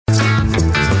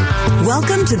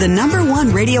Welcome to the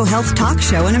 #1 radio health talk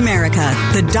show in America,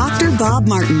 the Dr. Bob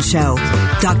Martin Show.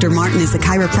 Dr. Martin is a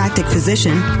chiropractic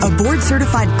physician, a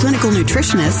board-certified clinical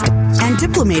nutritionist, and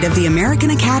diplomate of the American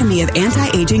Academy of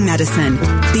Anti-Aging Medicine.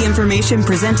 The information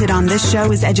presented on this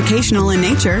show is educational in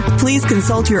nature. Please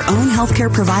consult your own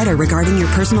healthcare provider regarding your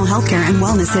personal healthcare and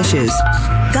wellness issues.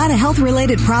 Got a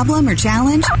health-related problem or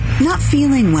challenge? Not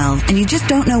feeling well, and you just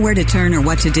don't know where to turn or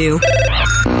what to do?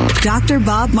 Dr.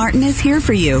 Bob Martin is here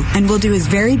for you and will do his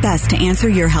very best to answer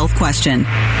your health question.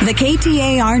 The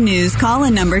KTAR News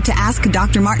call-in number to ask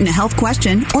Dr. Martin a health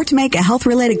question or to make a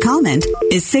health-related comment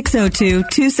is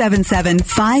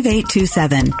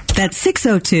 602-277-5827. That's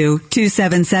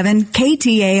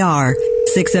 602-277-KTAR.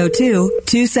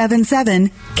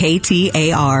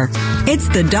 602-277-KTAR. It's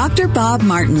the Dr. Bob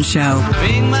Martin Show.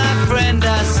 Ring my friend,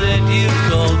 I said you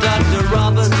call Dr.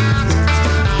 Robert.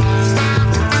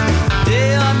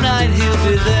 Day or night, he'll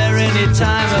be there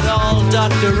anytime at all.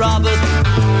 Dr. Robert,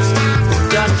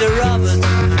 Dr. Robert.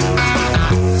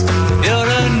 You're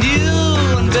a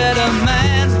new and better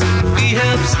man. He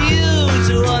helps you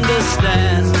to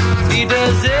understand. He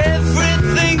does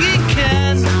everything he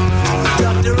can.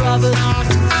 Dr. Robert.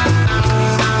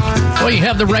 Well, you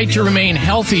have the right to remain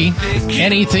healthy.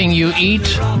 Anything you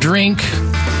eat, drink,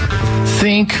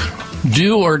 think,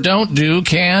 do or don't do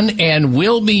can and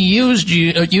will be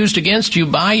used against you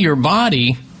by your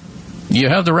body. You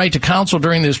have the right to counsel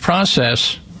during this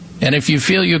process. And if you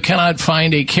feel you cannot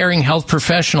find a caring health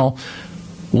professional,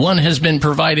 one has been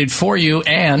provided for you,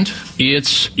 and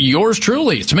it's yours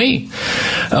truly. It's me.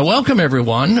 Welcome,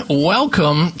 everyone.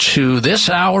 Welcome to this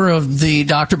hour of the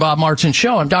Dr. Bob Martin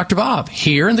Show. I'm Dr. Bob,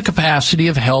 here in the capacity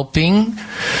of helping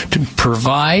to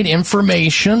provide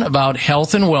information about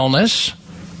health and wellness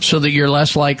so that you're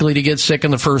less likely to get sick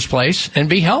in the first place and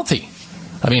be healthy.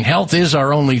 I mean, health is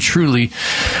our only true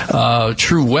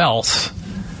wealth,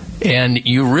 and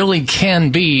you really can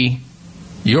be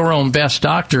your own best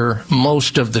doctor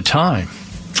most of the time.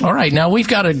 All right, now we've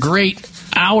got a great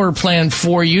hour planned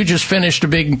for you. Just finished a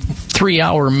big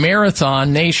 3-hour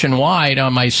marathon nationwide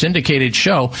on my syndicated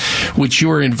show, which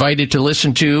you are invited to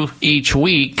listen to each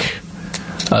week,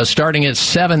 starting at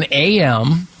 7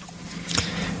 a.m.,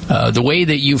 the way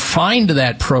that you find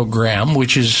that program,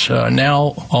 which is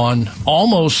now on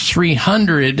almost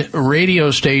 300 radio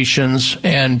stations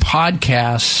and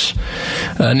podcasts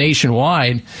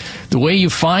nationwide, the way you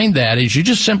find that is you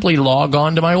just simply log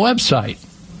on to my website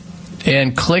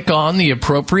and click on the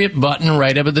appropriate button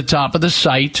right up at the top of the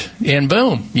site, and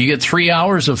boom, you get 3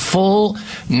 hours of full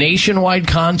nationwide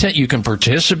content. You can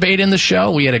participate in the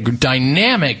show. We had a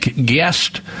dynamic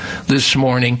guest this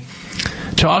morning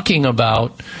talking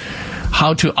about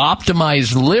how to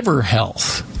optimize liver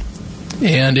health.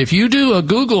 And if you do a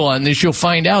Google on this, you'll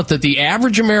find out that the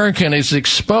average American is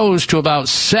exposed to about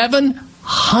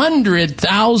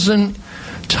 700,000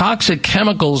 toxic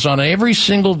chemicals on an every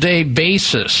single day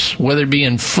basis, whether it be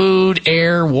in food,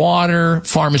 air, water,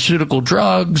 pharmaceutical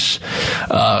drugs,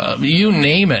 you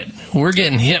name it. We're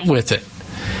getting hit with it.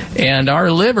 And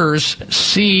our livers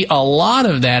see a lot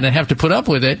of that and have to put up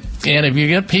with it. And if you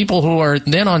get people who are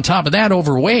then on top of that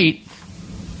overweight,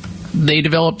 they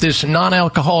develop this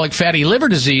non-alcoholic fatty liver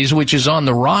disease, which is on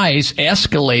the rise,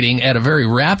 escalating at a very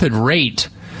rapid rate,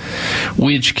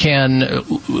 which can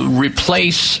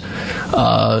replace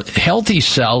healthy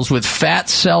cells with fat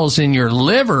cells in your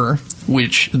liver,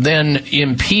 which then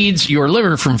impedes your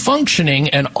liver from functioning,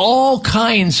 and all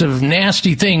kinds of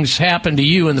nasty things happen to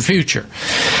you in the future.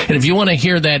 And if you want to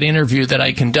hear that interview that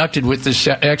I conducted with this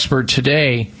expert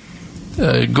today,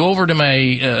 go over to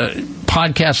my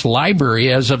podcast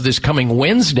library as of this coming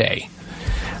Wednesday.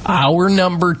 Hour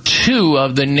number 2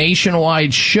 of the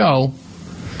nationwide show,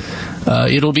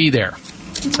 it'll be there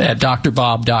at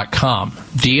drbob.com.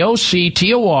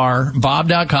 DOCTOR,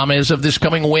 Bob.com, as of this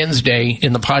coming Wednesday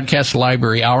in the podcast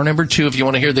library. Hour number 2, if you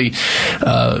want to hear the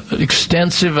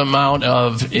extensive amount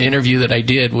of interview that I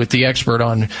did with the expert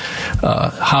on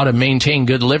how to maintain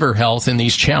good liver health in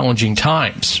these challenging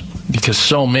times, because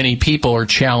so many people are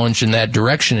challenged in that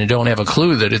direction and don't have a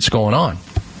clue that it's going on.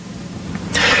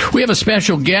 We have a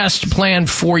special guest planned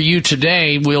for you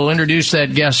today. We'll introduce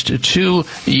that guest to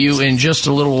you in just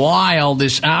a little while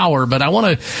this hour, but I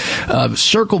want to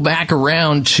circle back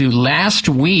around to last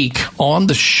week on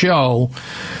the show,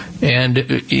 and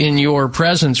in your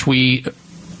presence, we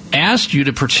asked you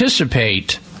to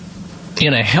participate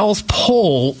in a health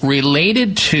poll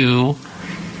related to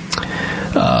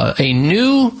a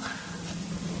new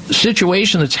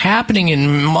situation that's happening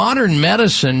in modern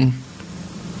medicine,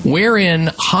 wherein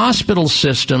hospital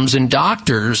systems and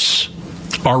doctors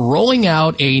are rolling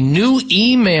out a new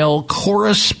email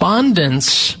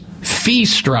correspondence fee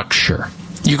structure.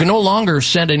 You can no longer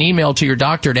send an email to your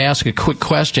doctor to ask a quick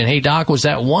question. Hey, doc, was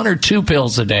that 1 or 2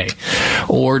 pills a day?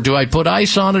 Or do I put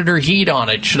ice on it or heat on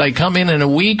it? Should I come in a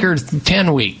week or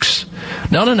 10 weeks?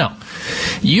 No.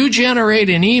 You generate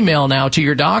an email now to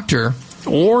your doctor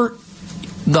or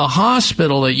the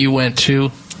hospital that you went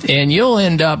to, and you'll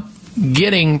end up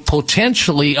getting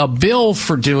potentially a bill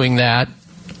for doing that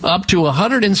up to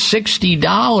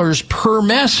 $160 per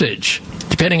message,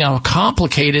 depending on how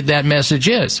complicated that message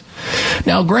is.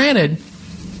 Now, granted,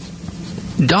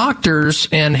 doctors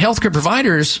and healthcare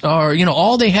providers are,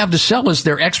 all they have to sell is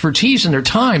their expertise and their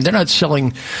time. They're not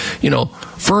selling,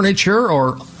 furniture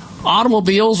or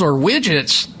automobiles or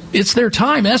widgets. It's their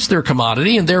time. That's their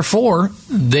commodity, and therefore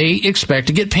they expect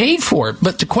to get paid for it.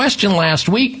 But the question last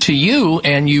week to you,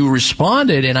 and you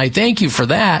responded, and I thank you for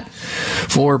that,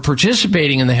 for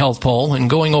participating in the health poll and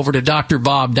going over to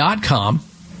drbob.com.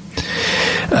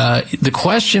 The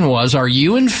question was, are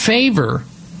you in favor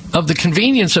of the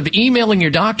convenience of emailing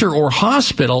your doctor or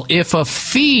hospital if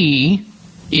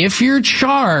you're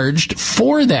charged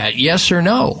for that, yes or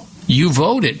no? You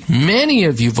voted. Many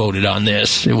of you voted on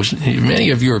this.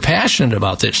 Many of you are passionate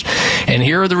about this. And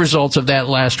here are the results of that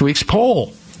last week's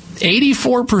poll.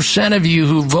 84% of you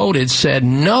who voted said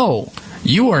no.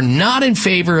 You are not in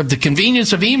favor of the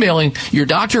convenience of emailing your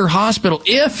doctor or hospital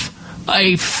if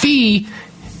a fee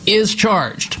is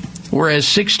charged. Whereas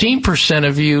 16%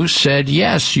 of you said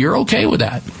yes, you're okay with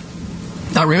that.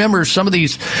 Now remember, some of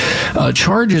these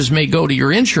charges may go to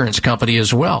your insurance company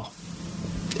as well.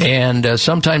 And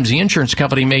sometimes the insurance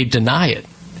company may deny it,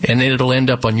 and it'll end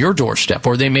up on your doorstep.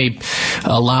 Or they may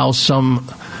allow some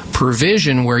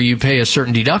provision where you pay a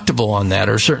certain deductible on that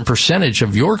or a certain percentage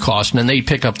of your cost, and then they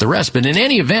pick up the rest. But in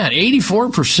any event,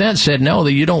 84% said no,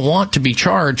 that you don't want to be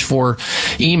charged for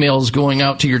emails going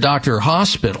out to your doctor or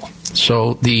hospital.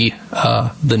 So the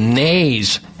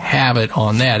nays have it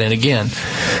on that. And again,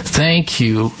 thank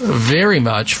you very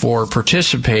much for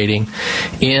participating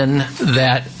in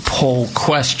that poll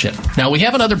question. Now, we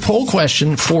have another poll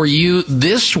question for you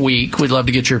this week we'd love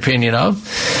to get your opinion of.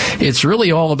 It's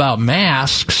really all about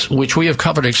masks, which we have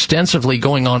covered extensively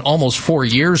going on almost 4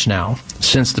 years now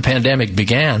since the pandemic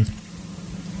began.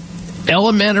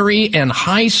 Elementary and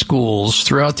high schools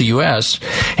throughout the U.S.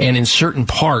 and in certain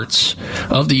parts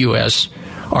of the U.S.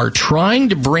 are trying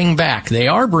to bring back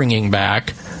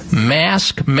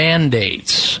mask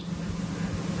mandates.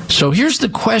 So here's the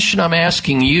question I'm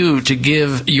asking you to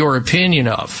give your opinion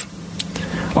of.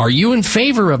 Are you in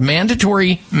favor of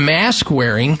mandatory mask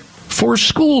wearing for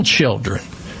school children?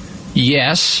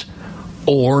 Yes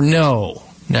or no?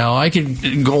 Now, I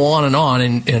could go on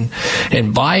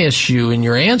and bias you in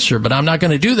your answer, but I'm not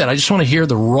going to do that. I just want to hear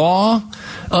the raw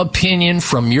opinion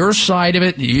from your side of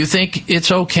it. Do you think it's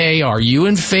okay? Are you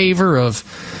in favor of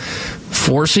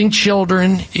forcing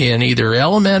children in either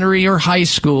elementary or high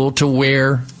school to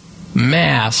wear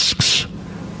masks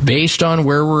based on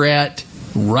where we're at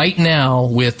right now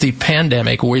with the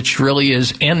pandemic, which really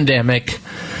is endemic?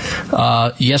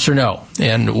 Yes or no?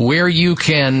 And where you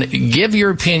can give your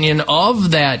opinion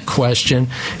of that question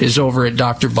is over at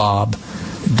drbob.com.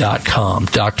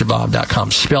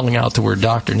 drbob.com, spelling out the word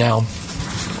doctor. Now,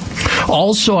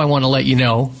 also, I want to let you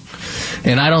know,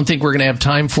 and I don't think we're going to have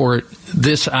time for it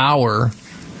this hour.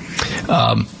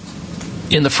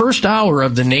 In the first hour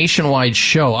of the Nationwide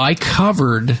show, I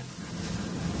covered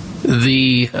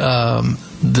the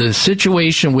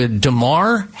situation with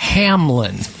Damar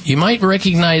Hamlin. You might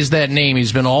recognize that name.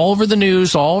 He's been all over the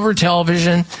news, all over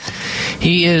television.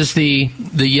 He is the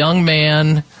young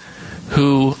man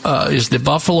who is the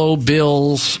Buffalo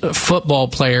Bills football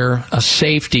player, a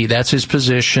safety. That's his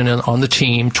position on the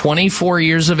team. 24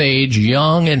 years of age,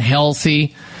 young and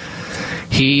healthy.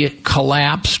 He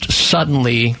collapsed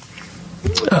suddenly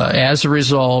as a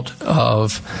result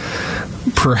of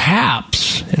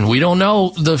perhaps, and we don't know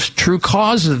the true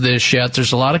cause of this yet.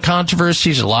 There's a lot of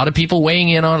controversies, a lot of people weighing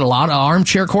in on it, a lot of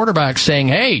armchair quarterbacks saying,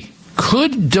 hey,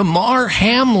 could Damar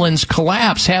Hamlin's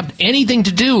collapse have anything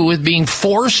to do with being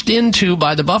forced into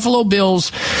by the Buffalo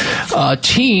Bills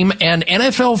team and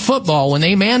NFL football when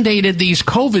they mandated these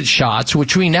COVID shots,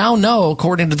 which we now know,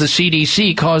 according to the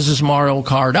CDC, causes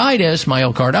myocarditis,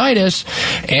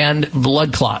 and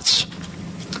blood clots?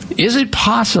 Is it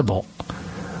possible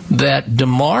that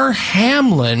Damar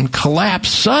Hamlin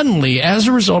collapsed suddenly as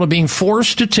a result of being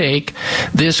forced to take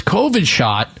this COVID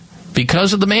shot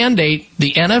because of the mandate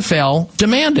the NFL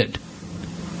demanded?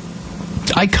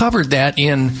 I covered that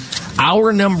in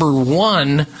hour number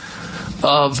 1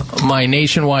 of my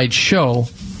Nationwide show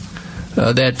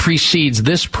that precedes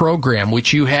this program,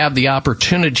 which you have the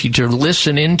opportunity to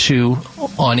listen into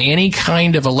on any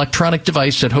kind of electronic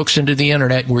device that hooks into the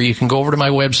internet, where you can go over to my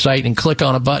website and click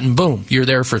on a button. Boom, you're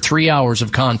there for 3 hours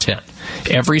of content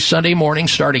every Sunday morning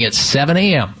starting at 7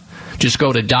 a.m. Just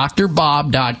go to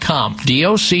drbob.com,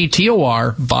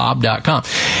 DOCTOR, Bob.com.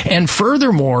 And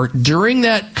furthermore, during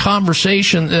that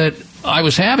conversation that I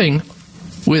was having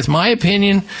with my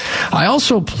opinion, I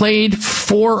also played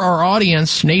for our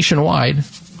audience nationwide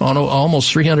on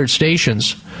almost 300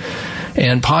 stations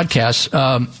and podcasts,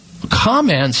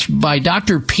 comments by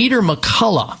Dr. Peter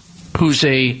McCullough, who's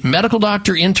a medical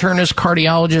doctor, internist,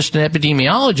 cardiologist, and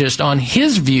epidemiologist, on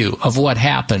his view of what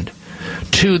happened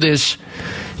to this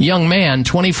young man,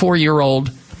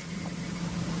 24-year-old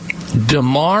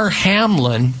Damar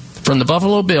Hamlin from the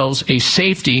Buffalo Bills, a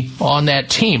safety on that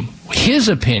team. His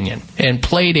opinion, and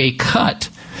played a cut,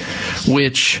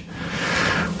 which,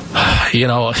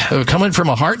 coming from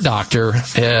a heart doctor,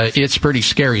 it's pretty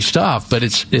scary stuff, but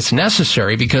it's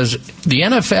necessary, because the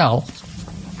NFL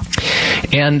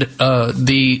and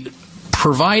the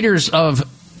providers of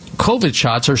COVID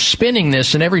shots are spinning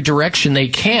this in every direction they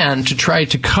can to try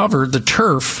to cover the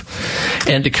turf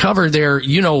and to cover their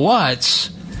you-know-whats,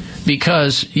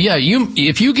 because,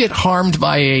 if you get harmed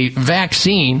by a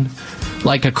vaccine,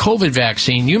 like a COVID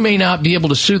vaccine, you may not be able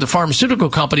to sue the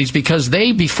pharmaceutical companies because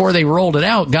they, before they rolled it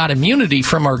out, got immunity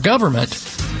from our government.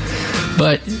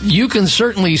 But you can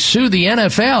certainly sue the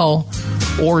NFL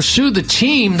or sue the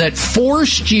team that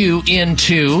forced you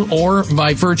into, or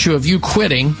by virtue of you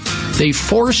quitting, they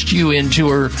forced you into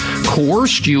or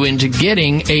coerced you into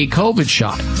getting a COVID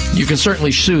shot. You can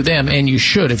certainly sue them, and you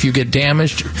should if you get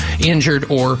damaged,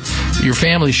 injured, or your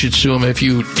family should sue them if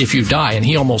you die, and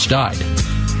he almost died.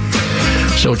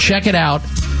 So check it out.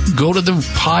 Go to the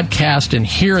podcast and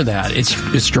hear that.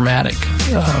 It's dramatic.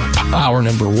 Hour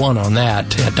number 1 on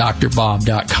that at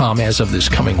drbob.com as of this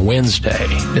coming Wednesday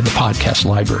in the podcast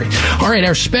library. All right,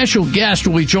 our special guest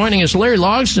will be joining us. Larry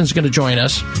Logston's going to join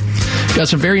us. Got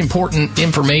some very important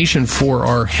information for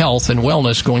our health and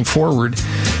wellness going forward.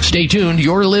 Stay tuned.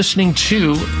 You're listening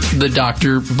to the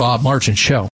Dr. Bob Martin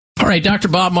Show. All right, Dr.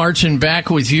 Bob Martin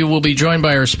back with you. We'll be joined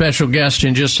by our special guest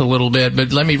in just a little bit,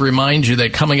 but let me remind you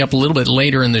that coming up a little bit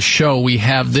later in the show, we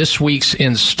have this week's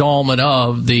installment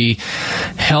of the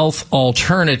Health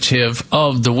Alternative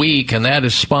of the Week, and that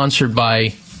is sponsored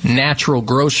by Natural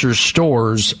Grocers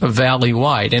Stores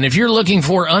Valley-wide. And if you're looking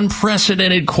for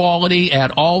unprecedented quality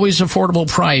at always affordable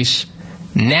price,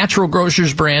 Natural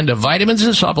Grocers brand of vitamins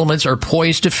and supplements are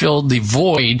poised to fill the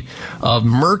void of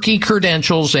murky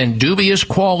credentials and dubious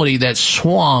quality that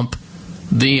swamp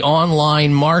the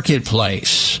online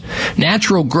marketplace.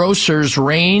 Natural Grocers'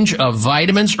 range of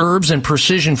vitamins, herbs, and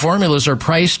precision formulas are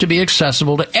priced to be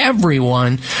accessible to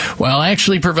everyone, while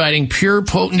actually providing pure,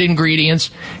 potent ingredients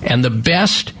and the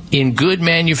best in good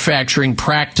manufacturing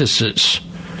practices.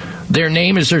 Their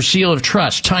name is their seal of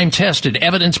trust, time-tested,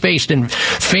 evidence-based, and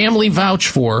family vouched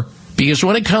for, because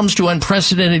when it comes to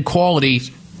unprecedented quality,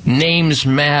 names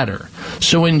matter.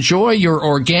 So enjoy your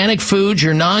organic foods,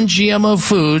 your non-GMO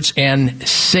foods, and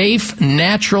safe,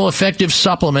 natural, effective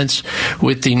supplements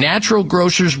with the Natural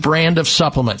Grocers brand of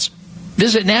supplements.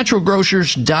 Visit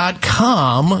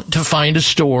naturalgrocers.com to find a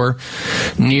store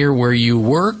near where you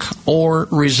work or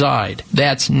reside.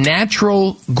 That's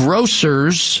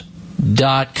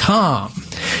naturalgrocers.com.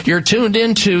 You're tuned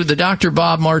into the Dr.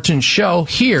 Bob Martin Show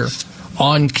here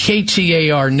on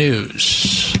KTAR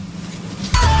News.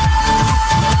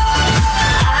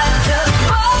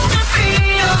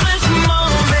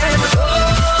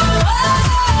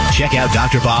 Check out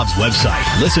Dr. Bob's website.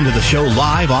 Listen to the show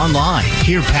live online.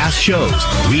 Hear past shows.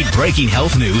 Read breaking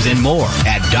health news and more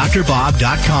at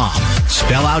drbob.com.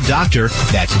 Spell out doctor.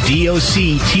 That's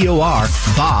DOCTOR,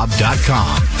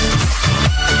 Bob.com.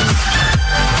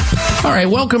 All right,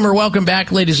 welcome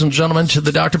back, ladies and gentlemen, to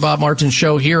the Dr. Bob Martin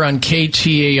Show here on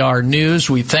KTAR News.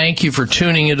 We thank you for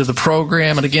tuning into the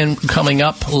program. And again, coming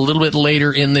up a little bit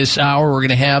later in this hour, we're going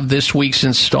to have this week's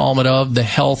installment of the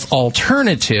Health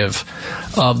Alternative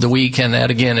of the Week. And that,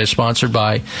 again, is sponsored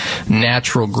by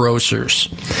Natural Grocers.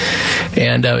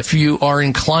 And if you are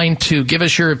inclined to give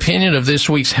us your opinion of this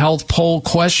week's health poll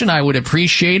question, I would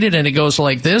appreciate it. And it goes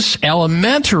like this: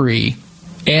 elementary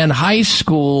and high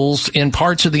schools in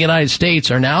parts of the United States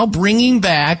are now bringing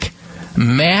back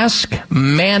mask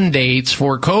mandates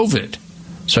for COVID.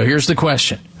 So here's the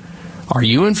question. Are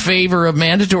you in favor of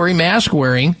mandatory mask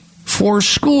wearing for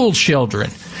school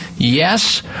children?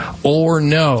 Yes or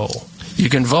no? You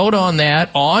can vote on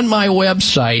that on my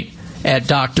website at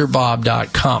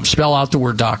drbob.com. Spell out the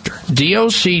word doctor.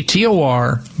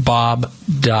 DOCTOR,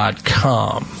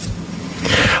 Bob.com.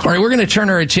 All right, we're going to turn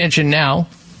our attention now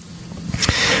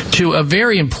to a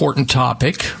very important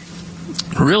topic.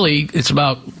 Really, it's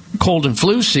about cold and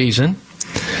flu season.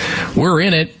 We're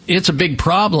in it. It's a big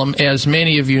problem, as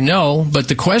many of you know, but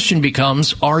the question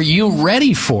becomes, are you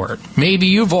ready for it? Maybe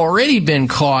you've already been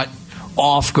caught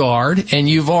off guard, and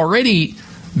you've already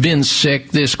been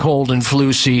sick this cold and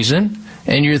flu season,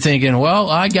 and you're thinking, well,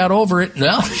 I got over it.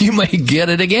 Well, you may get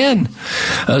it again.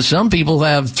 Some people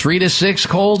have 3 to 6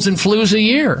 colds and flus a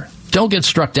year. Don't get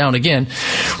struck down again.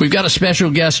 We've got a special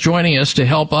guest joining us to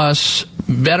help us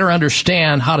better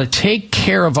understand how to take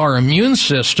care of our immune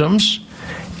systems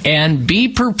and be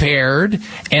prepared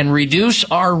and reduce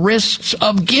our risks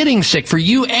of getting sick for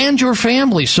you and your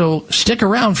family. So stick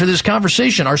around for this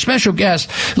conversation. Our special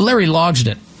guest, Larry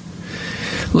Logsdon.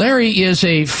 Larry is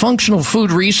a functional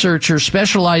food researcher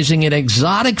specializing in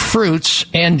exotic fruits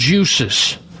and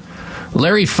juices.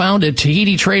 Larry founded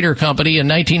Tahiti Trader Company in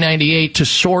 1998 to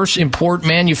source, import,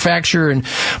 manufacture, and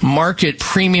market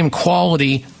premium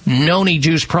quality noni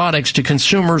juice products to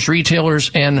consumers,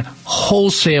 retailers, and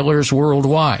wholesalers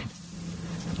worldwide.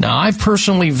 Now, I've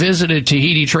personally visited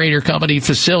Tahiti Trader Company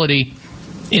facility,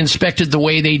 inspected the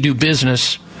way they do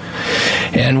business,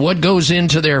 and what goes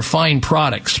into their fine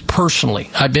products. Personally,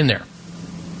 I've been there.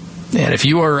 And if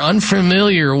you are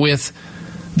unfamiliar with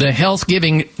the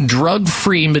health-giving,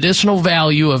 drug-free medicinal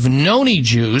value of noni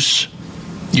juice,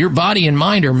 your body and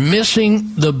mind are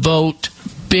missing the boat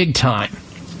big time.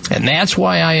 And that's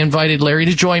why I invited Larry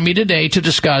to join me today to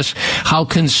discuss how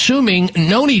consuming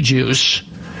noni juice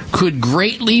could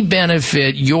greatly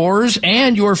benefit yours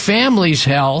and your family's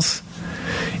health.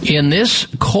 In this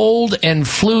cold and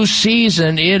flu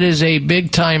season, it is a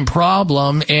big-time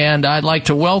problem, and I'd like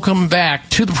to welcome back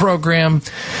to the program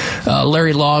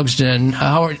Larry Logsdon.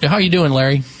 How are you doing,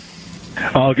 Larry?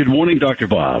 Good morning, Dr.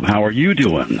 Bob. How are you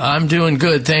doing? I'm doing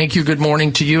good, thank you. Good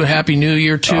morning to you. Happy New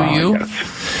Year to you.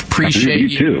 Yes.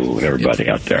 Appreciate you too, everybody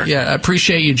out there. Yeah, I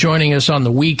appreciate you joining us on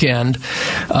the weekend.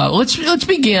 Let's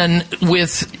begin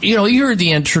with, you heard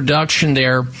the introduction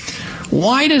there.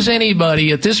 Why does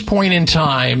anybody at this point in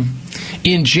time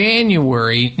in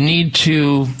January need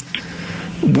to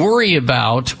worry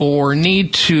about or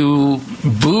need to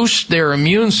boost their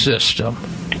immune system?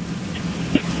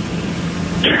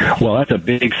 Well, that's a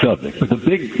big subject. But the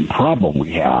big problem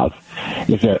we have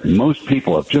is that most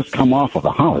people have just come off of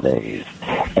the holidays,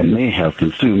 and they have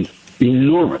consumed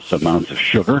enormous amounts of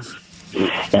sugar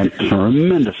and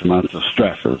tremendous amounts of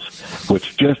stresses,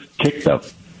 which just kick the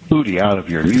booty out of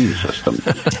your immune system.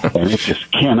 And it just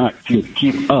cannot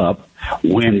keep up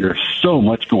when there's so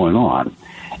much going on.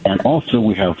 And also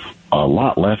we have a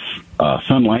lot less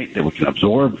sunlight that we can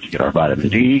absorb to get our vitamin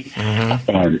D.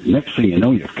 Mm-hmm. And next thing you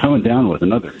know, you're coming down with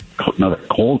another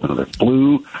cold, another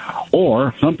flu,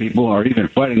 or some people are even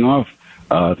fighting off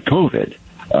COVID,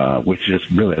 which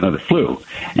is really another flu.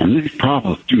 And these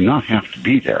problems do not have to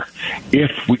be there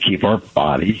if we keep our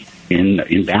body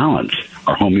in balance,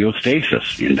 our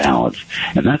homeostasis in balance.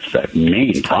 And that's the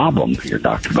main problem here,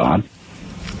 Dr. Bob.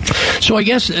 So I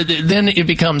guess then it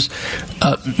becomes,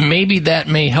 maybe that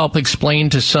may help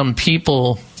explain to some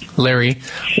people, Larry,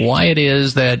 why it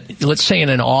is that, let's say in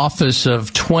an office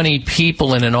of 20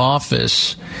 people in an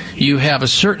office, you have a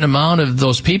certain amount of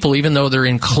those people, even though they're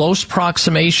in close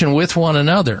proximation with one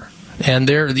another. And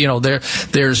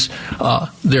there's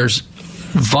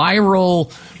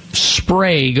viral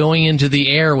spray going into the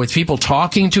air with people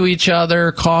talking to each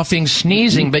other, coughing,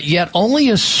 sneezing, but yet only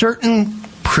a certain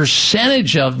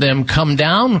percentage of them come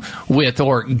down with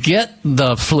or get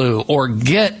the flu or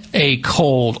get a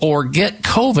cold or get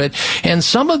COVID, and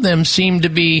some of them seem to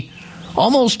be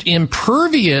almost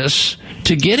impervious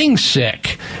to getting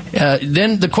sick.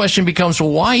 Then the question becomes,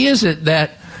 well, why is it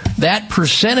that that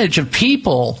percentage of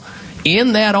people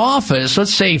in that office,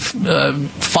 let's say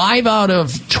 5 out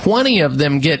of 20 of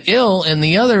them get ill and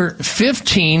the other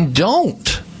 15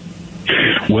 don't?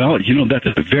 Well, that's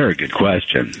a very good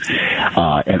question.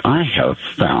 And I have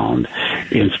found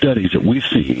in studies that we've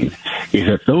seen is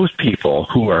that those people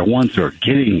who are ones who are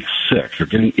getting sick or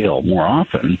getting ill more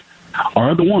often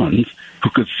are the ones who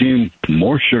consume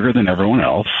more sugar than everyone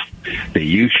else. They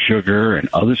use sugar and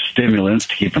other stimulants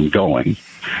to keep them going.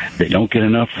 They don't get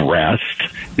enough rest.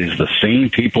 These are the same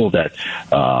people that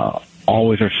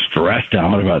always are stressed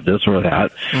out about this or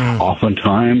that.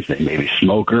 Oftentimes, they may be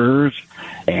smokers,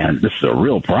 and this is a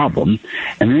real problem.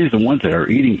 And then there's the ones that are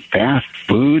eating fast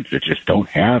foods that just don't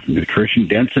have nutrition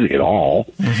density at all.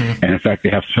 And in fact, they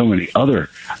have so many other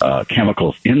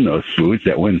chemicals in those foods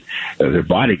that when their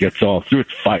body gets all through,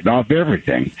 it's fighting off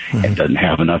everything and doesn't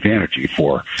have enough energy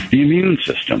for the immune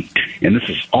system. And this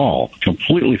is all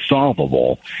completely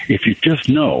solvable if you just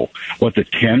know what the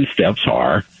 10 steps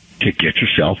are to get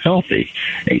yourself healthy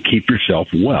and keep yourself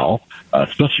well,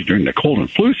 especially during the cold and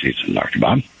flu season, Dr.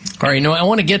 Bob. All right, I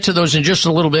want to get to those in just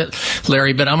a little bit,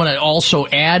 Larry, but I'm going to also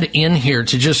add in here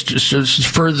to just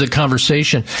further the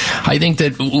conversation. I think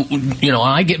that,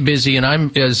 I get busy, and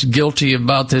I'm as guilty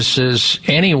about this as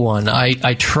anyone.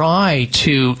 I try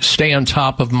to stay on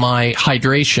top of my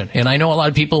hydration, and I know a lot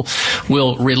of people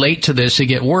will relate to this. They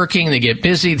get working, they get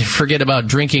busy, they forget about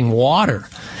drinking water.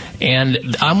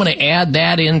 And I'm going to add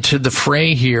that into the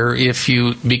fray here. If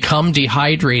you become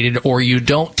dehydrated or you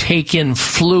don't take in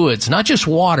fluids, not just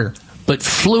water, but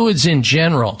fluids in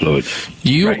general,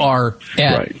 you are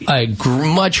at a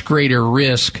much greater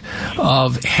risk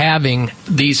of having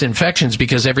these infections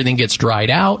because everything gets dried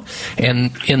out.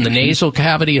 And in the nasal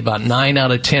cavity, about 9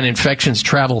 out of 10 infections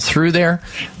travel through there.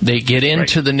 They get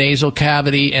into the nasal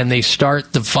cavity and they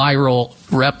start the viral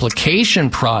replication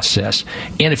process.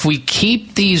 And if we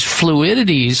keep these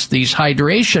fluidities, these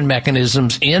hydration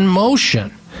mechanisms in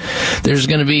motion, there's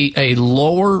going to be a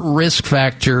lower risk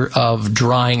factor of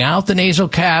drying out the nasal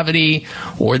cavity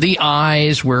or the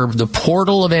eyes where the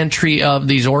portal of entry of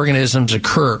these organisms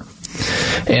occur.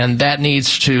 And that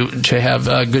needs to have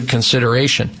good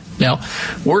consideration. Now,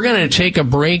 we're going to take a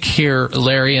break here,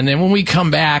 Larry, and then when we come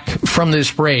back from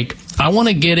this break, I want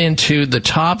to get into the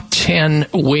top 10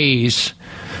 ways,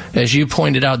 as you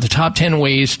pointed out, the top 10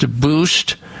 ways to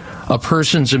boost a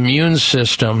person's immune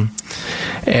system,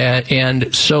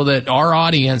 and so that our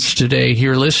audience today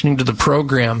here listening to the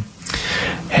program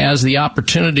has the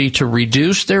opportunity to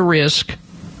reduce their risk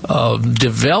of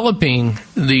developing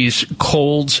these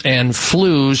colds and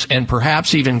flus and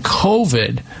perhaps even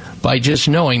COVID by just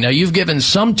knowing. Now, you've given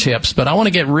some tips, but I want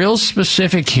to get real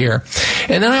specific here.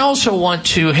 And then I also want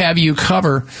to have you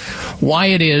cover why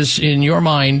it is, in your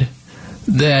mind,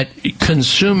 that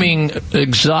consuming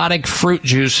exotic fruit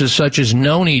juices such as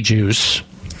noni juice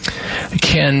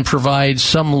can provide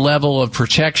some level of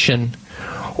protection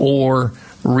or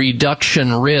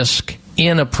reduction risk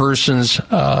in a person's,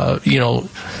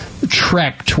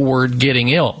 trek toward getting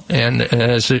ill. And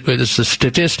as the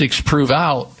statistics prove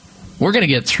out, we're going to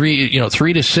get 3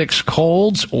 to 6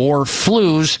 colds or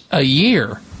flus a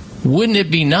year. Wouldn't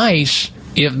it be nice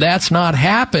if that's not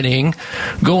happening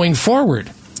going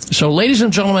forward? So, ladies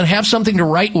and gentlemen, have something to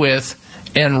write with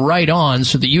and write on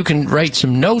so that you can write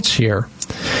some notes here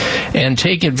and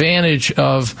take advantage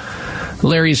of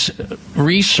Larry's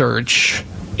research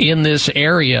in this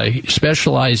area,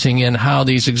 specializing in how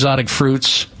these exotic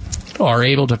fruits are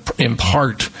able to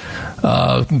impart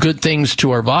good things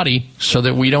to our body so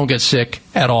that we don't get sick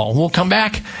at all. We'll come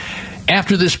back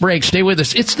after this break. Stay with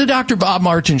us. It's the Dr. Bob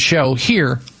Martin Show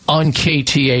here on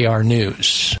KTAR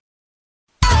News.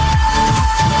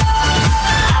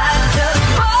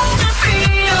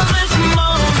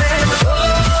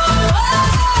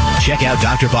 Check out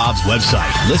Dr. Bob's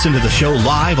website. Listen to the show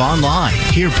live online.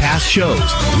 Hear past shows.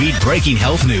 Read breaking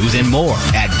health news and more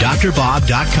at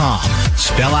drbob.com.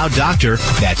 Spell out doctor.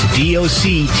 That's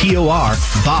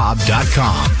DOCTOR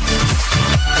Bob.com.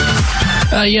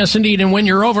 Yes, indeed. And when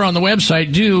you're over on the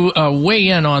website, do weigh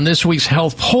in on this week's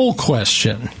health poll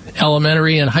question.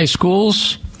 Elementary and high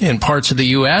schools in parts of the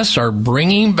U.S. are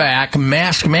bringing back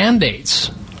mask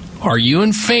mandates. Are you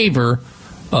in favor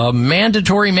of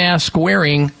mandatory mask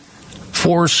wearing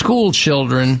for school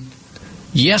children?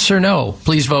 Yes or no?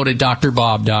 Please vote at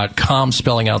drbob.com,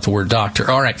 spelling out the word doctor.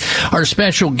 All right. Our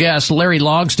special guest, Larry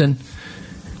Logsdon.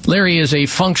 Larry is a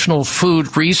functional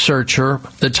food researcher.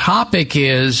 The topic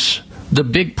is the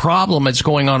big problem that's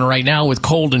going on right now with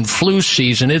cold and flu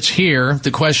season. It's here.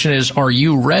 The question is, are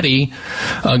you ready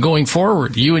going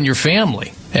forward, you and your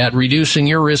family, at reducing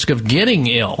your risk of getting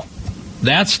ill?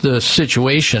 That's the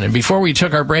situation. And before we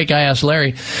took our break, I asked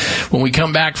Larry, when we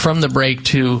come back from the break,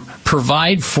 to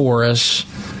provide for us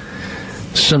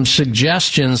some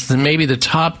suggestions, that maybe the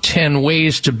top 10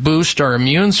 ways to boost our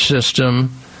immune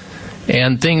system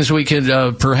and things we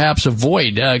could perhaps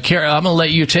avoid. I'm going to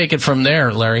let you take it from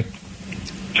there, Larry.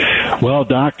 Well,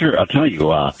 doctor, I'll tell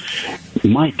you,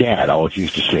 my dad always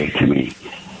used to say to me,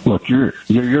 look, your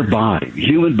body, the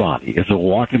human body, is a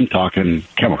walking, talking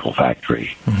chemical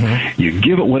factory. Mm-hmm. You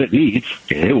give it what it needs,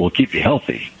 and it will keep you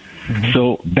healthy.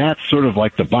 So that's sort of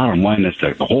like the bottom line is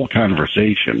the whole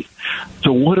conversation.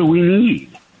 So what do we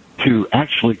need to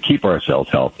actually keep ourselves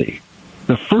healthy?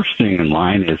 The first thing in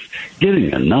line is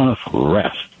getting enough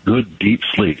rest, good deep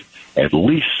sleep, at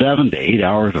least 7 to 8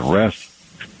 hours of rest,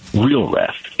 real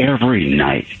rest every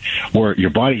night, where your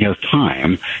body has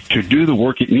time to do the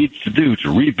work it needs to do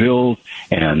to rebuild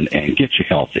and get you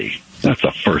healthy. That's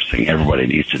the first thing everybody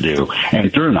needs to do.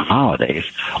 And during the holidays,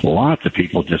 lots of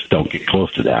people just don't get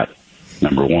close to that,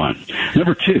 number one.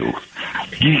 Number two,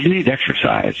 you need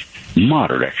exercise,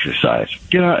 moderate exercise.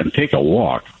 Get out and take a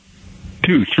walk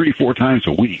 2, 3, 4 times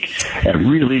a week and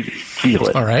really feel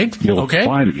it. All right. You'll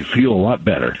find that you feel a lot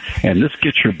better. And this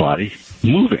gets your body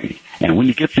moving. And when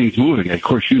you get things moving, of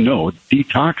course, it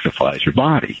detoxifies your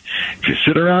body. If you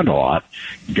sit around a lot,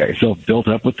 you got yourself built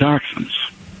up with toxins.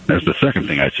 That's the second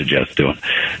thing I suggest doing.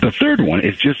 The third one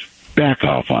is just back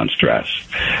off on stress.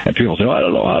 And people say, I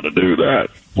don't know how to do that.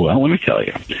 Well, let me tell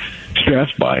you.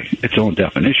 Stress, by its own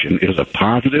definition, is a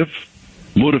positive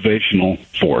motivational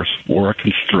force or a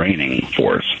constraining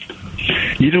force.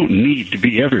 You don't need to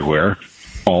be everywhere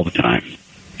all the time.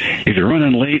 If you're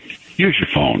running late, use your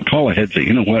phone. Call ahead and say,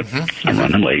 you know what, I'm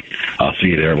running late. I'll see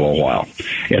you there in a little while.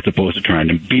 As opposed to trying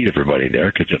to beat everybody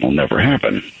there, because it'll never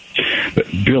happen. But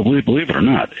believe it or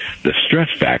not, the stress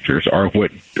factors are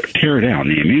what tear down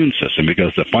the immune system,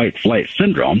 because the fight-flight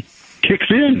syndrome kicks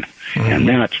in. And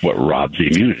that's what robs the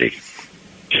immunity.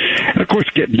 And, of course,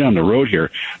 getting down the road here,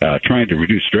 trying to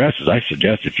reduce stress, as I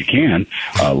suggest, if you can,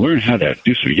 learn how to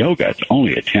do some yoga. It's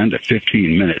only a 10 to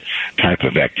 15-minute type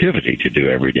of activity to do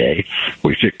every day,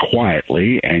 where you sit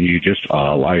quietly and you just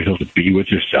allow yourself to be with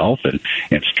yourself and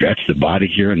stretch the body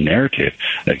here and there to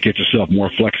get yourself more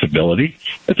flexibility.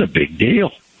 That's a big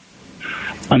deal.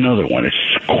 Another one is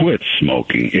quit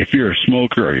smoking. If you're a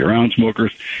smoker or you're around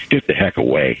smokers, get the heck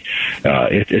away.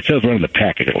 It says right on the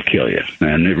package it'll kill you,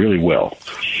 and it really will.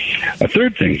 A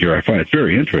third thing here I find it's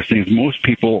very interesting is most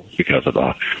people, because of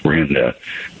we're in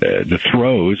the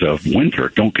throes of winter,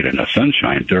 don't get enough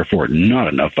sunshine, therefore not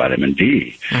enough vitamin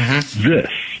D. This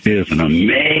is an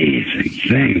amazing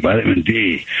thing, vitamin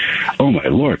D. Oh, my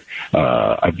Lord.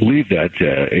 I believe that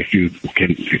if you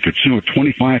consume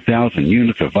 25,000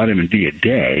 units of vitamin D a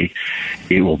day,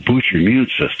 it will boost your immune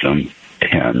system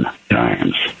 10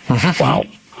 times.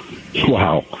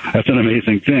 Wow, that's an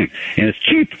amazing thing. And it's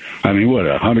cheap. I mean, what,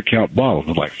 a 100-count bottle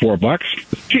is like $4?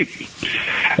 It's cheap.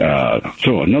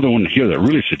 So another one here that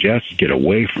really suggests get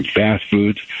away from fast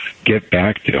foods, get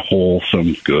back to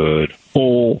wholesome, good,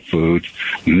 whole foods.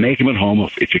 Make them at home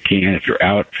if you can. If you're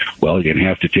out, well, you're going to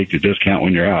have to take the discount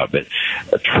when you're out. But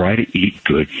try to eat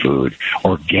good food.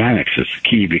 Organics is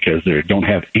key because they don't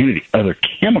have any other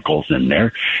chemicals in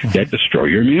there that destroy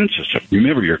your immune system.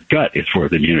 Remember, your gut is where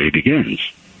the immunity begins.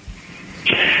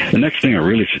 The next thing I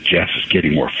really suggest is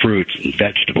getting more fruits and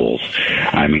vegetables.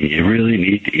 I mean, you really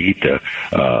need to eat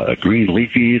the green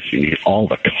leafies. You need all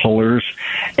the colors.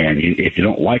 And if you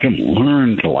don't like them,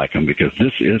 learn to like them, because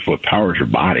this is what powers your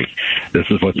body. This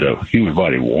is what the human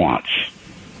body wants.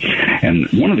 And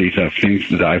one of these things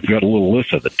that I've got a little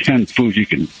list of the 10 foods you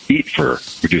can eat for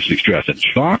reducing stress, and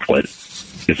chocolate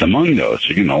is among those, so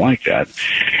you're going to like that.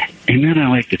 And then I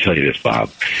like to tell you this,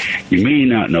 Bob. You may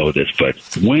not know this, but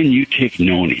when you take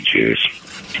noni juice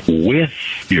with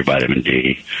your vitamin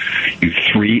D, you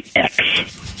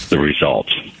 3x the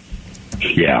results.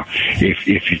 Yeah,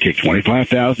 if you take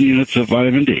 25,000 units of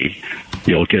vitamin D,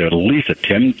 you'll get at least a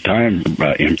 10-time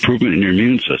improvement in your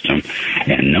immune system,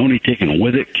 and noni taken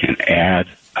with it can add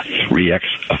a 3x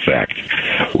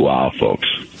effect. Wow, folks.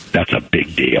 That's a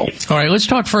big deal. All right, let's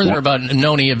talk further about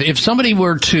noni. If somebody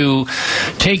were to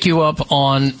take you up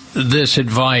on this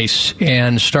advice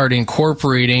and start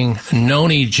incorporating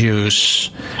noni juice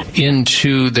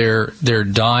into their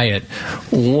diet,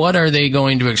 what are they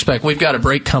going to expect? We've got a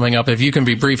break coming up. If you can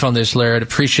be brief on this, Larry, I'd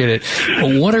appreciate it.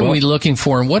 What are we looking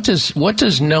for, and what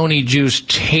does noni juice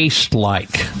taste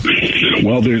like?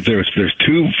 Well, there's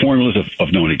two formulas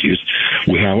of noni juice.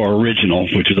 We have our original,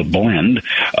 which is a blend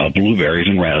of blueberries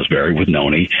and raspberry with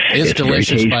noni. It's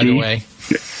delicious, by the way.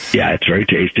 Yeah, it's very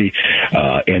tasty,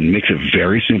 and makes it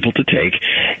very simple to take.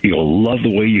 You'll love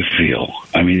the way you feel.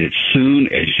 I mean, as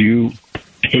soon as you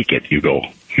take it, you go,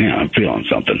 man, I'm feeling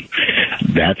something.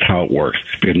 That's how it works.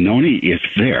 Because noni is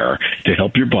there to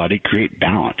help your body create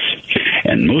balance.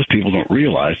 And most people don't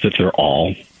realize that they're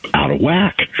all out of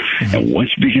whack. And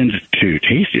once you begin to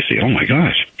taste it, you say, oh my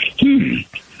gosh,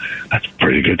 that's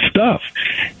pretty good stuff.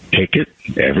 Take it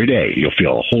every day. You'll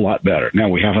feel a whole lot better. Now,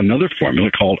 we have another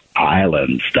formula called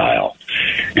Island Style.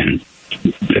 And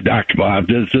Dr. Bob,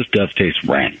 this does taste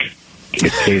rank.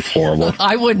 It tastes horrible.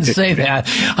 I wouldn't say that.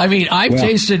 I mean, I've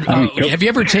tasted. Have you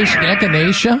ever tasted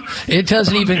echinacea? It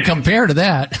doesn't even compare to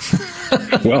that.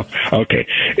 Well, okay,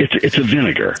 it's a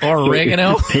vinegar or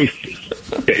oregano.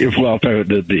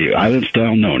 The island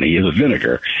style noni is a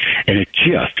vinegar, and it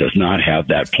just does not have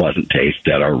that pleasant taste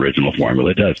that our original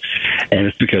formula does. And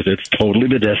it's because it's totally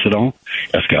medicinal.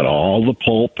 It's got all the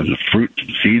pulp and the fruit and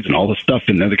seeds and all the stuff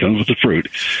in there that comes with the fruit,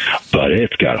 but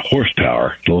it's got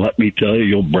horsepower. Let me tell you,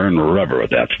 you'll burn rubber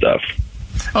with that stuff.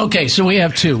 Okay, so we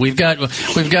have two. We've got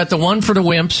the one for the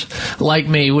wimps like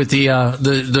me with the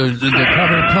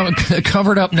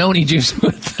covered up noni juice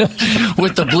with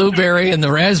the blueberry and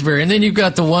the raspberry, and then you've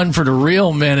got the one for the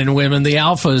real men and women, the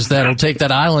alphas that'll take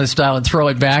that island style and throw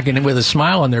it back and with a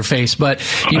smile on their face. But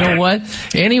you know what?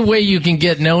 Any way you can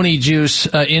get noni juice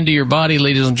into your body,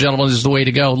 ladies and gentlemen, is the way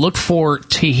to go. Look for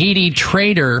Tahiti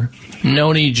Trader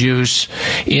noni juice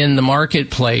in the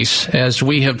marketplace, as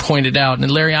we have pointed out.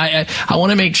 And Larry, I want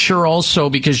to make sure also,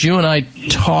 because you and I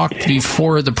talked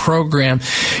before the program,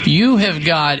 you have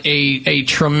got a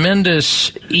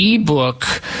tremendous ebook,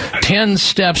 10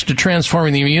 Steps to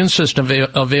Transforming the Immune System,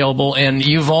 available, and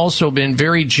you've also been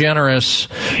very generous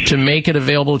to make it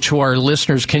available to our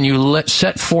listeners. Can you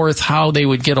set forth how they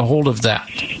would get a hold of that?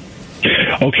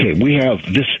 Okay, we have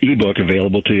this ebook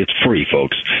available to you. It's free,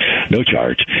 folks. No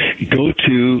charge. Go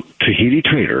to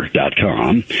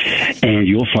TahitiTrader.com, and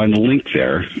you'll find the link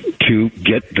there to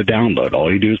get the download.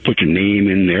 All you do is put your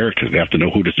name in there, because we have to know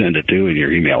who to send it to and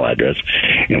your email address,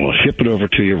 and we'll ship it over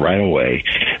to you right away.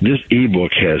 This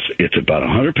ebook it's about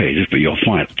 100 pages, but you'll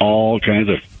find all kinds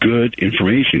of good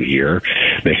information here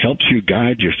that helps you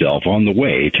guide yourself on the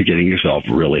way to getting yourself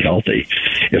really healthy.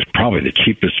 It's probably the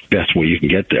cheapest, best way you can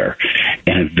get there.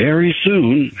 And very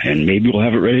soon, and maybe we'll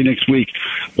have it ready next week,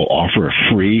 we'll offer a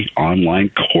free online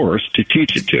course to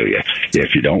teach it to you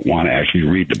if you don't want to actually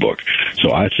read the book.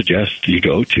 So I suggest you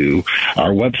go to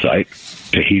our website,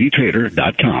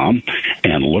 TahitiTrader.com,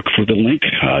 and look for the link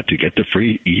to get the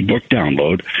free ebook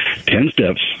download, 10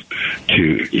 steps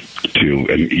to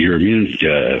your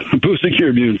boosting your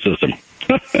immune system.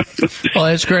 Well,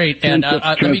 that's great. And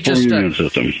let me just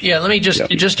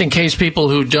just in case people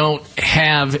who don't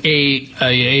have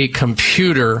a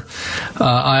computer,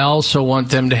 I also want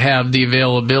them to have the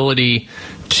availability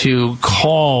to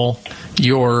call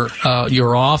your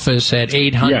office at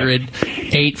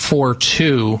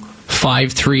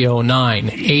 800-842-5309.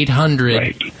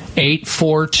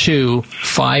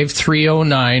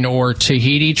 800-842-5309, or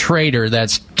Tahiti Trader.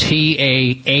 That's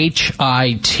TAHITI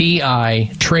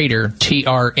Trader,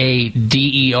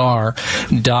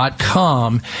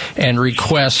 TRADER.com, and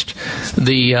request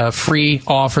the free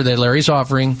offer that Larry's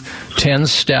offering, 10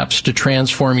 Steps to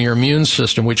Transform Your Immune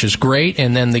System, which is great.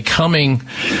 And then the coming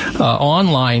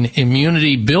online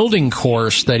immunity building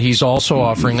course that he's also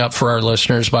offering up for our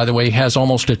listeners, by the way, has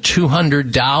almost a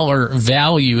 $200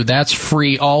 value. That's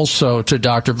free also to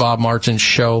Dr. Bob Martin's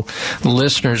show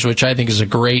listeners, which I think is a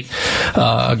great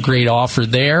offer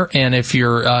there. And if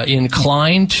you're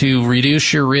inclined to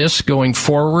reduce your risk going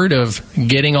forward of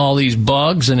getting all these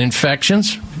bugs and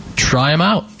infections, try them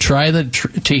out. Try the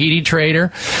Tahiti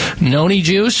Trader noni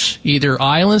juice, either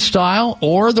island style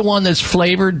or the one that's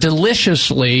flavored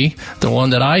deliciously, the one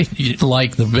that I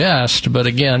like the best. But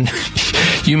again,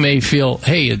 you may feel,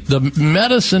 hey, the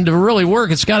medicine to really work,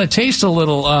 it's got to taste a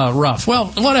little rough. Well,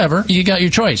 whatever. You got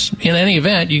your choice. In any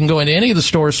event, you can go into any of the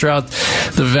stores throughout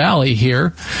the valley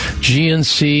here,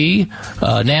 GNC,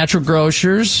 Natural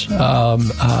Grocers,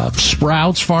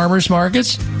 Sprouts Farmers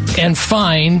Markets, and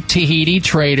find Tahiti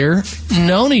Trader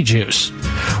noni juice.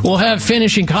 We'll have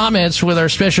finishing comments with our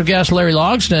special guest, Larry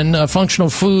Logsdon, a functional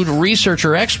food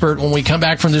researcher expert, when we come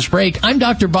back from this break. I'm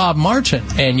Dr. Bob Martin,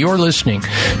 and you're listening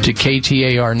to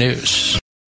KTAR News.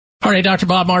 All right, Dr.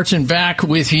 Bob Martin back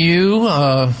with you.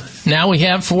 Now we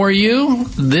have for you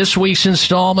this week's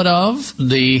installment of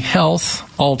the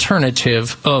Health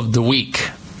Alternative of the Week.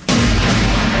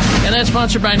 And that's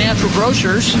sponsored by Natural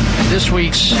Grocers. This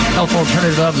week's Health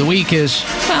Alternative of the Week is,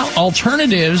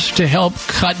 alternatives to help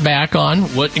cut back on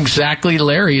what exactly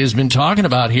Larry has been talking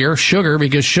about here, sugar,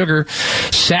 because sugar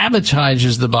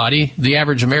sabotages the body. The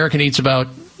average American eats about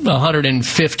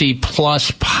 150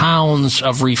 plus pounds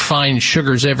of refined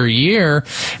sugars every year,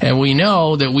 and we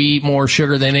know that we eat more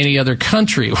sugar than any other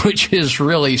country, which is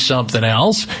really something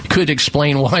else. Could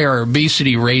explain why our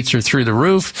obesity rates are through the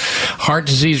roof. Heart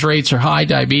disease rates are high,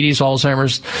 diabetes,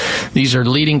 Alzheimer's. These are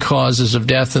leading causes of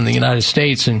death in the United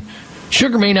States, and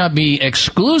sugar may not be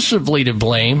exclusively to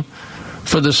blame,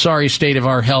 for the sorry state of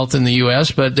our health in the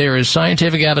U.S., but there is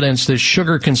scientific evidence that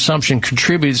sugar consumption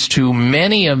contributes to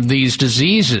many of these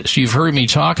diseases. You've heard me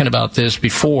talking about this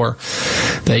before,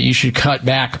 that you should cut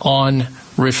back on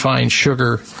refined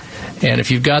sugar. And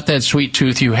if you've got that sweet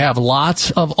tooth, you have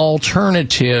lots of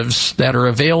alternatives that are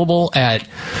available at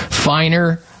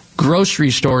finer grocery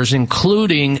stores,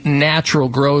 including natural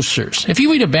grocers. If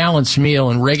you eat a balanced meal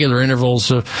and regular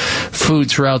intervals of food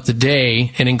throughout the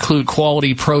day and include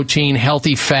quality protein,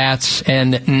 healthy fats,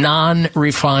 and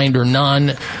non-refined or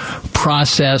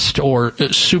non-processed or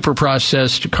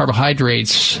super-processed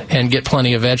carbohydrates, and get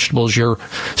plenty of vegetables, your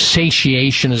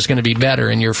satiation is going to be better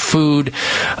and your food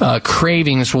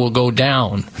cravings will go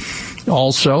down.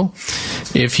 Also,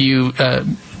 if you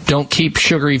don't keep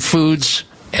sugary foods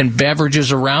and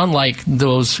beverages around, like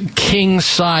those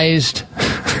king-sized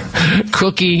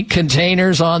cookie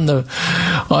containers on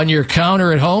your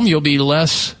counter at home, you'll be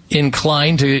less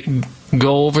inclined to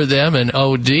go over them and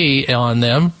OD on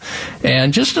them.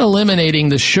 And just eliminating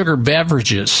the sugar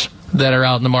beverages that are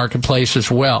out in the marketplace as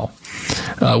well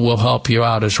will help you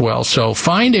out as well. So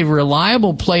find a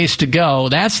reliable place to go.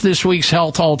 That's this week's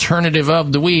health alternative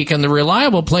of the week. And the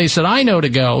reliable place that I know to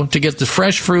go to get the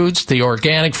fresh fruits, the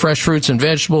organic fresh fruits and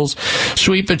vegetables,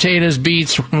 sweet potatoes,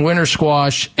 beets, winter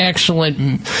squash,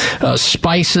 excellent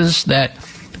spices that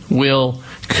will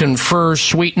confer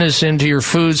sweetness into your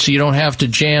food so you don't have to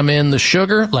jam in the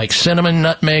sugar, like cinnamon,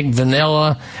 nutmeg,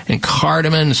 vanilla, and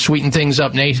cardamom, to sweeten things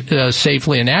up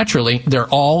safely and naturally. They're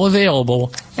all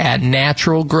available at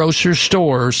natural grocer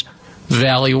stores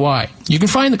valley-wide. You can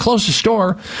find the closest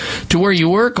store to where you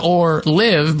work or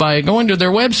live by going to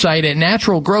their website at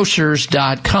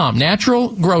naturalgrocers.com.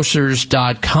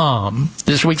 Naturalgrocers.com.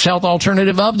 This week's health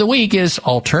alternative of the week is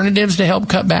alternatives to help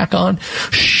cut back on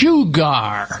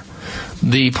sugar,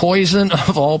 the poison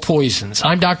of all poisons.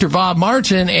 I'm Dr. Bob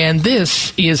Martin, and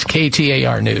this is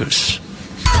KTAR News.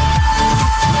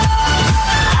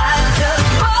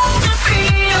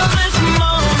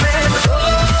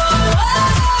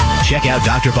 Check out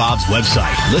Dr. Bob's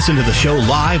website. Listen to the show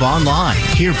live online.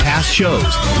 Hear past shows.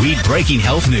 Read breaking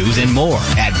health news and more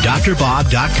at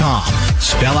drbob.com.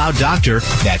 Spell out doctor.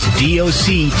 That's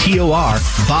DOCTOR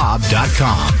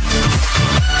Bob.com.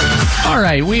 All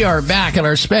right, we are back, and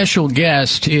our special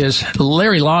guest is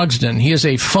Larry Logsdon. He is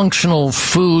a functional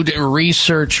food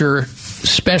researcher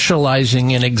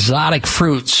specializing in exotic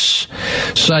fruits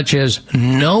such as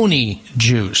noni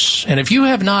juice. And if you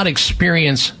have not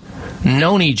experienced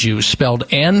noni juice,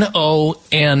 spelled Noni,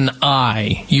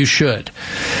 you should.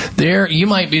 There, you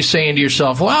might be saying to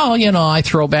yourself, well, I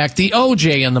throw back the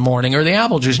OJ in the morning or the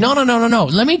apple juice. No.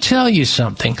 Let me tell you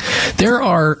something. There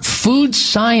are food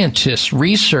scientists,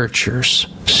 researchers,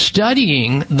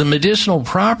 studying the medicinal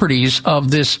properties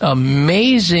of this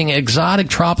amazing exotic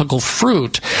tropical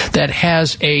fruit that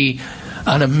has an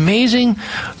amazing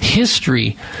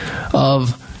history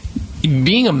of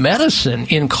being a medicine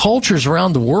in cultures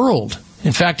around the world.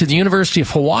 In fact, at the University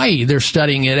of Hawaii, they're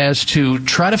studying it as to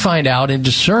try to find out and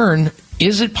discern,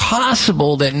 is it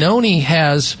possible that noni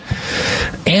has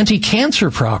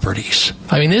anti-cancer properties?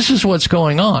 I mean, this is what's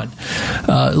going on.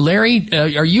 Larry,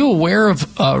 are you aware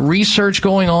of research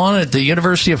going on at the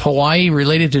University of Hawaii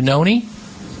related to noni?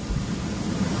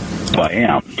 I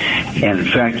am. And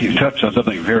in fact, you touched on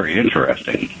something very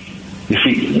interesting. You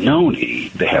see, noni,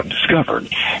 they have discovered,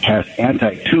 has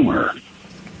anti-tumor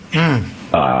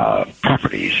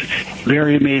properties.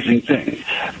 Very amazing thing.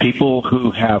 People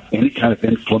who have any kind of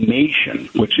inflammation,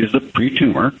 which is a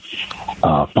pre-tumor,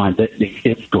 find that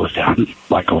it goes down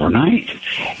like overnight.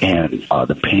 And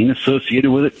the pain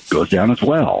associated with it goes down as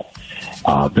well.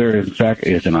 There, in fact,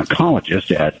 is an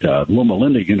oncologist at Loma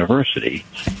Linda University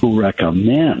who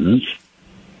recommends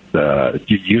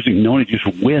using noni juice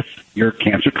with your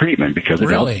cancer treatment because it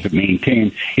helps to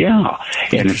maintain. Yeah.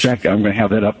 And in fact, I'm going to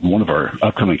have that up in one of our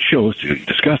upcoming shows to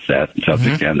discuss that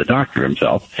subject and the doctor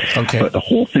himself. Okay. But the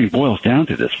whole thing boils down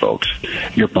to this, folks.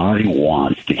 Your body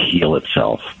wants to heal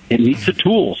itself. It needs the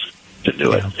tools to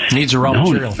do it. It needs a raw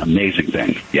material. It's an amazing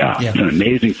thing. Yeah. It's an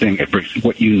amazing thing. It brings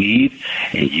what you need,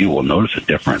 and you will notice a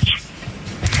difference.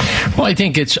 Well, I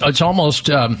think it's almost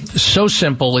so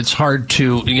simple, it's hard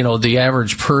to, the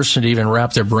average person to even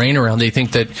wrap their brain around. They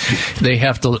think that they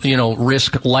have to,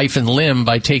 risk life and limb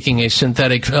by taking a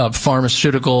synthetic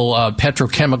pharmaceutical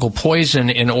petrochemical poison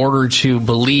in order to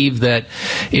believe that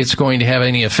it's going to have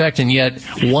any effect. And yet,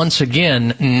 once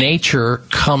again, nature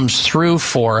comes through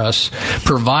for us,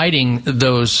 providing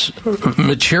those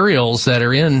materials that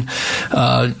are in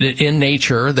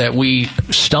nature that we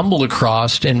stumble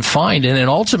across and find. And then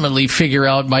ultimately, immediately figure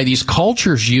out by these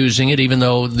cultures using it, even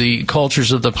though the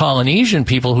cultures of the Polynesian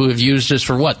people who have used this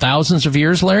for thousands of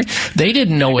years, Larry, they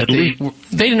didn't know what they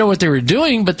didn't know what they were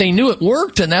doing, but they knew it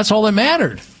worked, and that's all that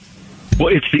mattered.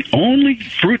 Well, it's the only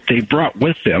fruit they brought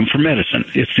with them for medicine.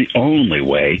 It's the only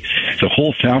way the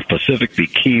whole South Pacific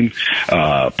became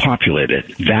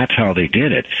populated. That's how they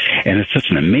did it. And it's such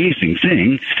an amazing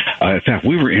thing. In fact,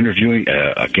 we were interviewing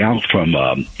a gal from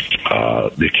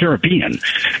the Caribbean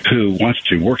who wants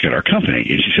to work at our company.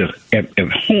 And she says, at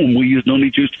home, we use noni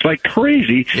juice like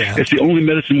crazy. Yeah. It's the only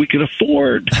medicine we can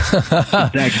afford. It's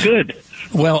that good.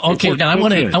 Well, okay. Now I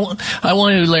want to,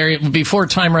 Larry, before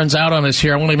time runs out on us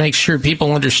here, I want to make sure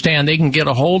people understand they can get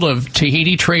a hold of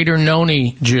Tahiti Trader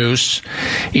Noni juice,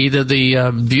 either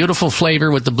the beautiful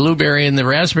flavor with the blueberry and the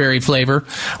raspberry flavor,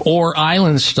 or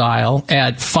island style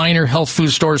at finer health food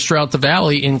stores throughout the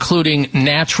valley, including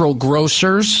Natural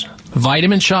Grocers,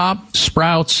 Vitamin Shop,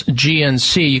 Sprouts,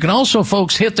 GNC. You can also,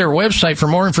 folks, hit their website for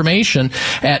more information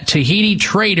at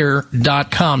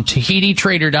TahitiTrader.com,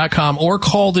 TahitiTrader.com, or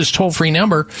call this toll-free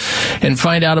number and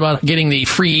find out about getting the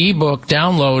free ebook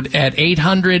download at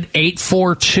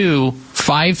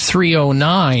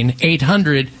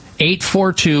 800-842-5309,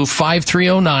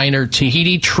 800-842-5309 or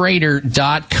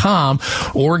TahitiTrader.com,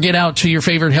 or get out to your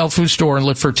favorite health food store and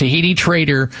look for Tahiti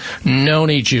Trader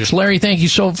Noni Juice. Larry, thank you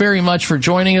so very much for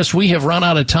joining us. We have run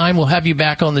out of time. We'll have you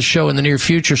back on the show in the near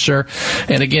future, sir.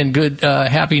 And again, good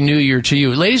Happy New Year to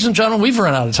you. Ladies and gentlemen, we've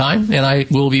run out of time, and I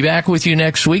will be back with you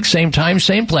next week, same time,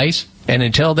 same place. And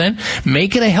until then,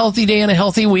 make it a healthy day and a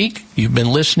healthy week. You've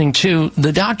been listening to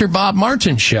The Dr. Bob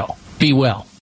Martin Show. Be well.